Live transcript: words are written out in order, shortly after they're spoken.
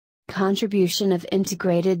Contribution of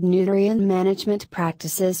integrated nutrient management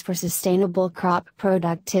practices for sustainable crop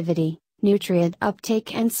productivity, nutrient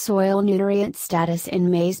uptake and soil nutrient status in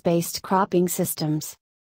maize-based cropping systems.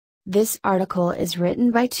 This article is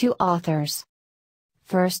written by two authors.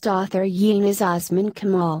 First author Yunus Osman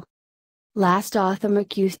Kamal. Last author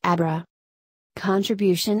Marcus Abra.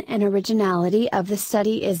 Contribution and originality of the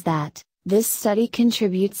study is that this study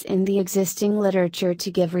contributes in the existing literature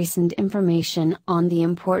to give recent information on the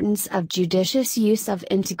importance of judicious use of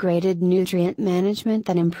integrated nutrient management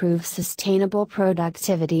that improves sustainable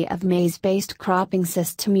productivity of maize-based cropping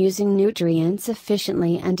system using nutrients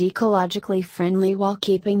efficiently and ecologically friendly while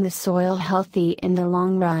keeping the soil healthy in the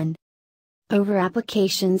long run.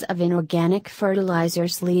 Over-applications of inorganic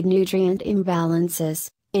fertilizers lead nutrient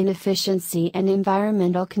imbalances, inefficiency and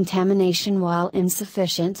environmental contamination, while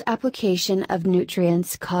insufficient application of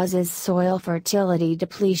nutrients causes soil fertility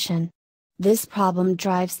depletion. This problem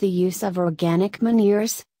drives the use of organic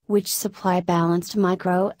manures, which supply balanced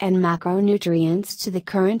micro and macronutrients to the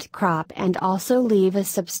current crop and also leave a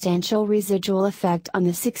substantial residual effect on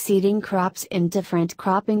the succeeding crops in different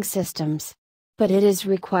cropping systems. But it is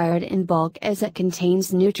required in bulk as it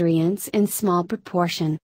contains nutrients in small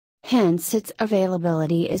proportion. Hence its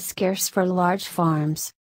availability is scarce for large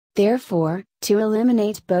farms. Therefore, to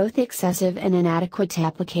eliminate both excessive and inadequate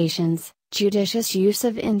applications, judicious use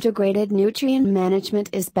of integrated nutrient management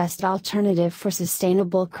is best alternative for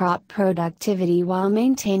sustainable crop productivity while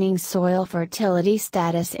maintaining soil fertility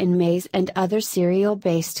status in maize and other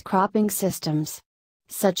cereal-based cropping systems.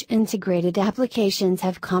 Such integrated applications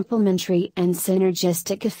have complementary and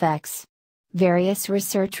synergistic effects. Various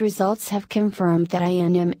research results have confirmed that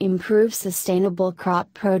INM improves sustainable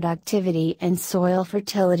crop productivity and soil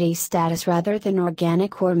fertility status rather than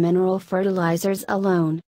organic or mineral fertilizers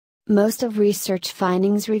alone. Most of research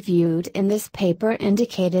findings reviewed in this paper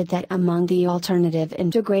indicated that among the alternative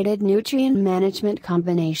integrated nutrient management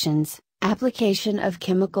combinations, application of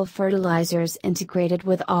chemical fertilizers integrated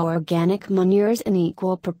with all organic manures in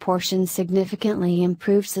equal proportions significantly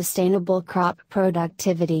improves sustainable crop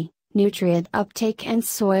productivity, nutrient uptake and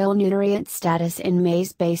soil nutrient status in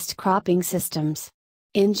maize-based cropping systems.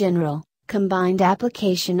 In general, combined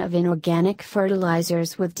application of inorganic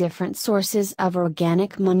fertilizers with different sources of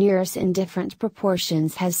organic manures in different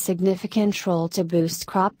proportions has significant role to boost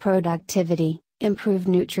crop productivity, improve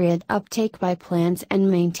nutrient uptake by plants and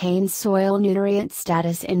maintain soil nutrient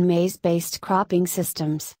status in maize-based cropping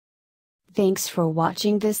systems. Thanks for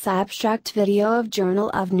watching this abstract video of Journal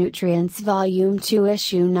of Nutrients Volume 2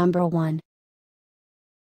 Issue Number 1.